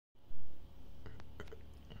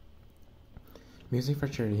Music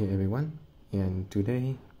Fracture here everyone, and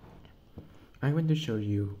today I want to show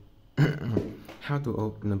you how to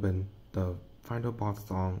open the final boss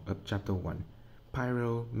song of chapter 1,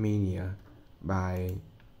 Pyromania by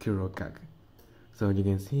Kurokak. So you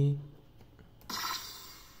can see,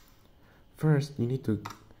 first you need to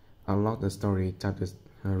unlock the story chapter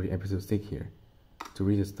episode 6 here to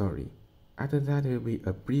read the story. After that there will be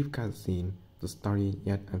a brief cutscene, the story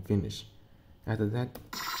yet unfinished. After that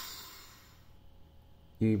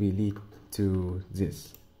you will be lead to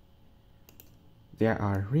this. There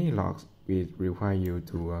are 3 logs which require you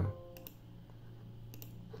to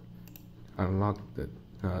unlock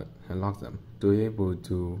them to be able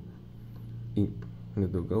to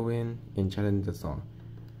go in and challenge the song.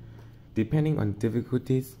 Depending on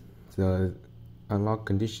difficulties, the unlock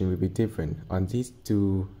condition will be different on these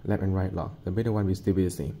 2 left and right logs. The middle one will still be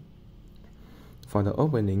the same. For the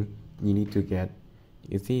opening, you need to get,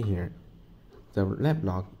 you see here, the left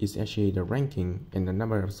log is actually the ranking and the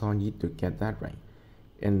number of songs you need to get that rank,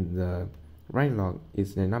 and the right log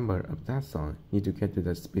is the number of that song you need to get to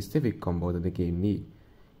the specific combo that the game needs.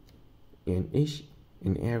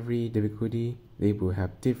 In every difficulty, they will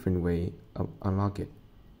have different way of unlock it.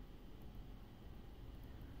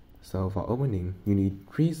 So for opening, you need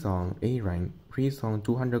 3 song A rank, 3 song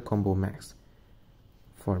 200 combo max.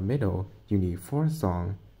 For middle, you need 4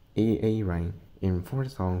 song AA rank and 4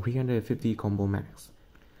 song 350 combo max.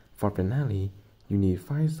 For finale, you need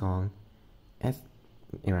 5 song S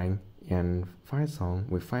rank and 5 song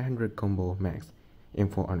with 500 combo max.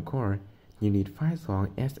 And for encore, you need 5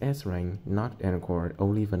 song SS rank, not encore,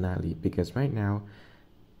 only finale, because right now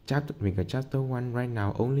chapter 1 right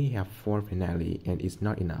now only have 4 finale and it's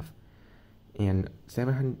not enough. And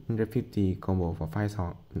 750 combo for 5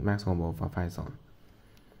 song, max combo for 5 song.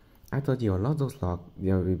 After you unlock those logs,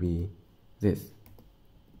 there will be this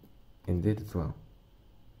and this as well.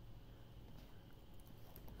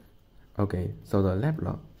 Okay, so the left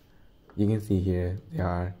log, you can see here there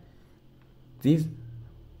are these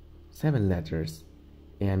 7 letters,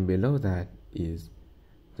 and below that is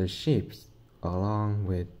the shapes along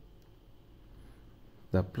with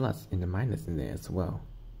the plus and the minus in there as well.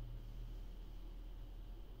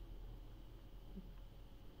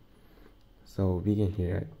 So we can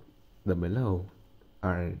hear the below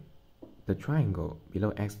are the triangle.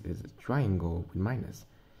 Below X is a triangle with minus.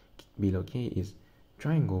 Below K is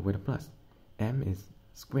triangle with a plus. M is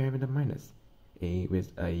square with a minus. A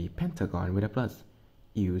with a pentagon with a plus.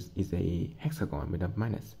 U is a hexagon with a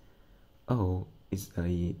minus. O is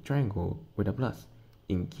a triangle with a plus.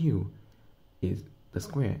 In Q is the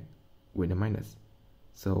square with a minus.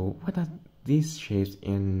 So what does these shapes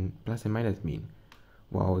in plus and minus mean?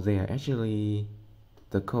 Well, they are actually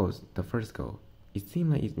the codes, the first code. It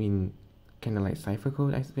seems like it means kind of like cipher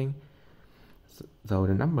code, I think. So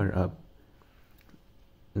the number of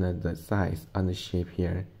the size on the shape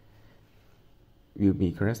here will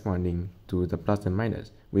be corresponding to the plus and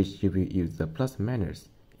minus, which you will use the plus and minus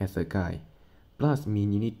as a guide. Plus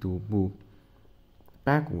means you need to move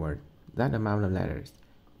backward that amount of letters,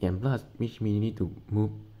 and plus which means you need to move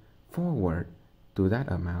forward to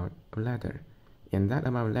that amount of letter, and that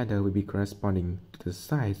amount of letter will be corresponding to the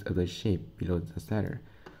size of the shape below the letter.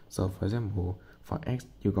 So for example, for X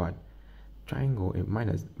you got triangle and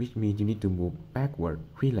minus, which means you need to move backward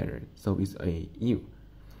 3 letters, so it's a U.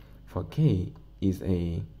 For K is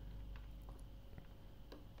a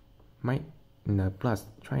plus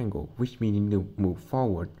triangle, which means you need to move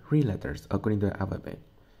forward 3 letters according to the alphabet.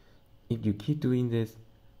 If you keep doing this,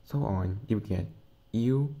 so on, you get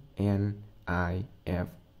U, N, I, F,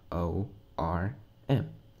 O, R, M,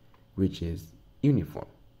 which is uniform.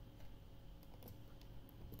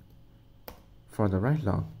 For the right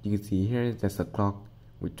log, you can see here there's a clock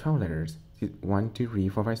with 12 letters. 1, 2, 3,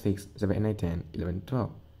 4, 5, 6, 7, 8, 9, 10, 11,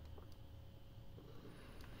 12.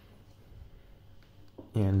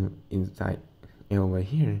 And inside and over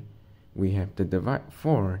here, we have the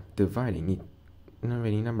dividing it, not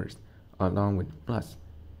really numbers, along with plus.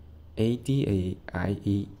 A, D, A, I,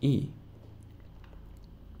 E, E.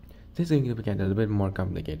 This is going to get a little bit more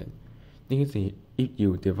complicated. You can see if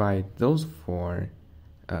you divide those 4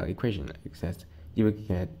 equation, it says you will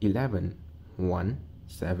get 11, 1,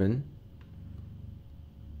 7,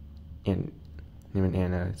 and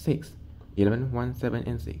 6. 11, 1, 7,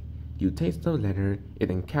 and 6. You take those letters and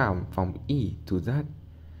then count from E to that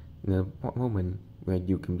the moment where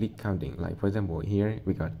you complete counting. Like for example, here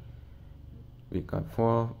we got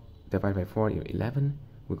 4 divided by 4 is 11.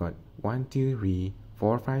 We got 1, 2, 3,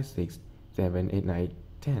 4, 5, 6, 7, 8, 9,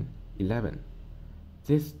 10, 11.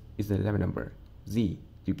 This is the 11 number Z.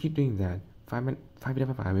 You keep doing that 5 divided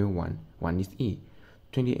by 5 is 1. 1 is E.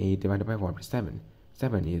 28 divided by 1 is 7.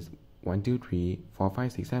 7 is 1, 2, 3, 4,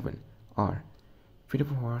 5, 6, 7. R.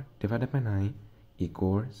 54 divided by 9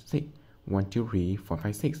 equals 6. 1, 2, 3, 4,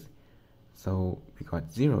 5, 6. So we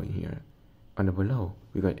got 0 in here. On the below,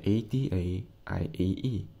 we got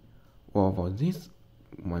ADAIAE. Well, for this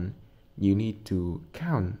one, you need to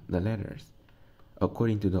count the letters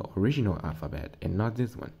according to the original alphabet and not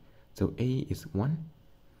this one. So A is 1,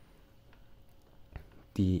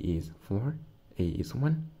 D is 4, A is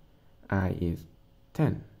 1, I is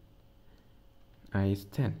 10, I is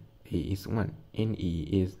 10, A is 1, NE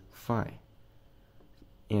is 5.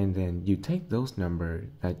 And then you take those numbers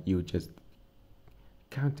that you just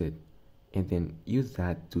counted and then use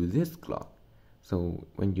that to this clock. So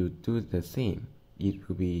when you do the same, it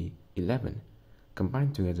will be 11.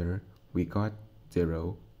 Combined together, we got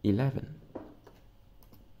 0, 11.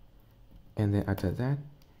 And then after that,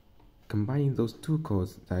 combining those two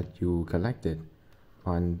codes that you collected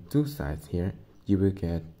on two sides here, you will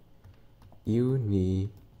get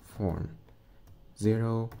uniform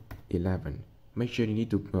 0, 11. Make sure you need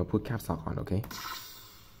to put caps lock on, okay?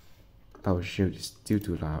 Oh shoot, it's still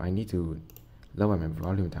too loud. I need to lower my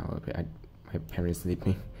volume down a bit. My parents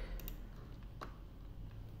sleeping.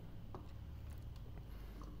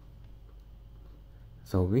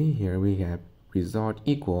 So we have result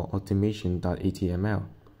equal automation.html.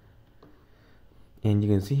 And you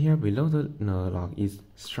can see here below the log is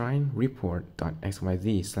shrine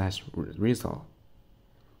report.xyz/result,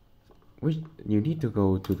 which you need to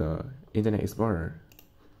go to the Internet Explorer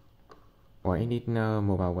or any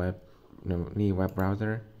mobile web, any web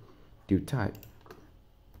browser, to type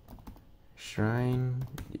shrine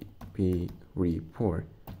report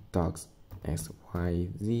docs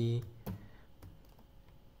xyz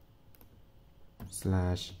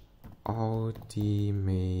slash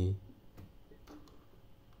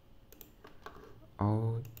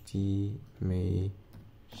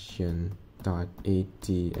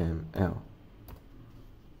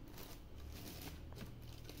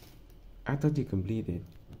After you complete it,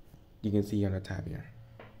 you can see on the tab here.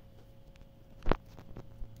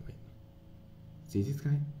 Wait. See this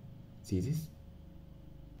guy? See this?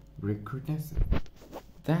 Recrudescent.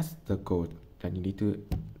 That's the code that you need to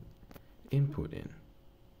input in.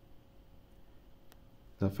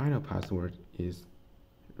 The final password is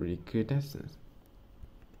recrudescence.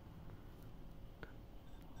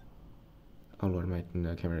 Oh lord, my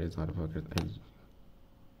camera is out of focus.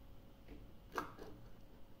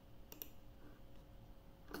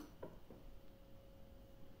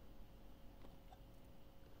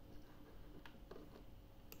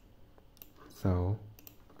 So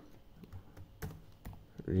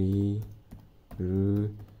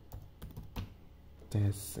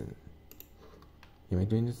recrudescent. Am I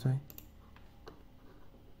doing this right?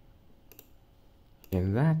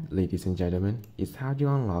 And that, ladies and gentlemen, is how you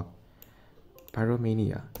unlock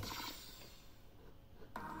Pyromania.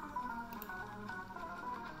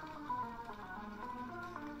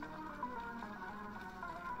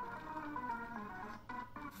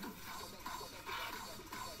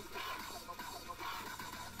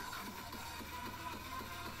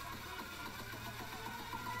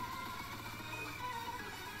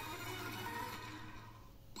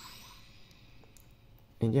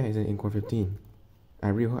 And yeah, it's an Encore 15. I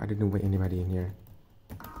really hope I didn't wait anybody in here.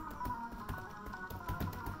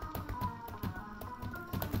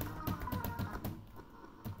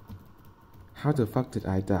 How the fuck did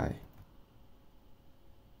I die?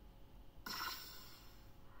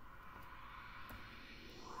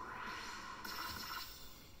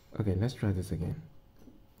 Okay, let's try this again.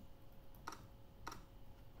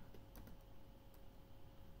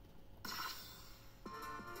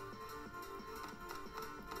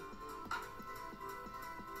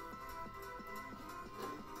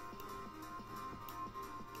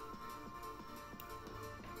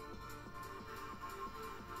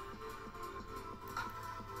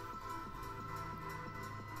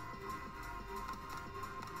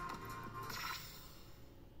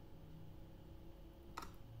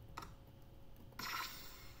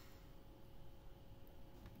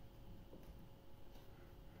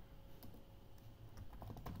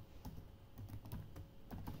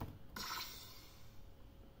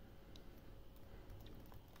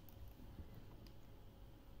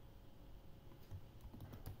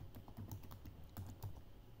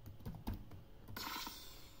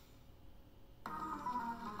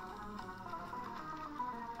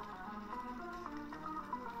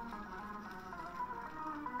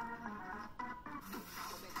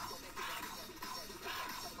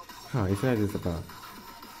 Oh, it's like this above.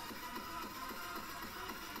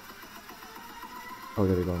 Oh,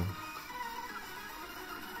 there we go.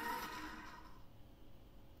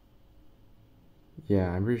 Yeah,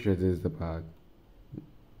 I'm pretty sure this is the bug.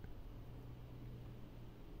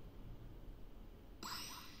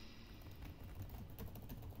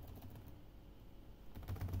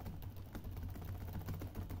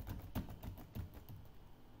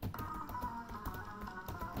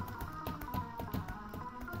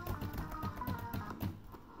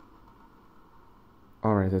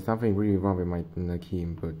 Alright, there's something really wrong with my key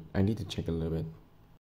input. I need to check a little bit.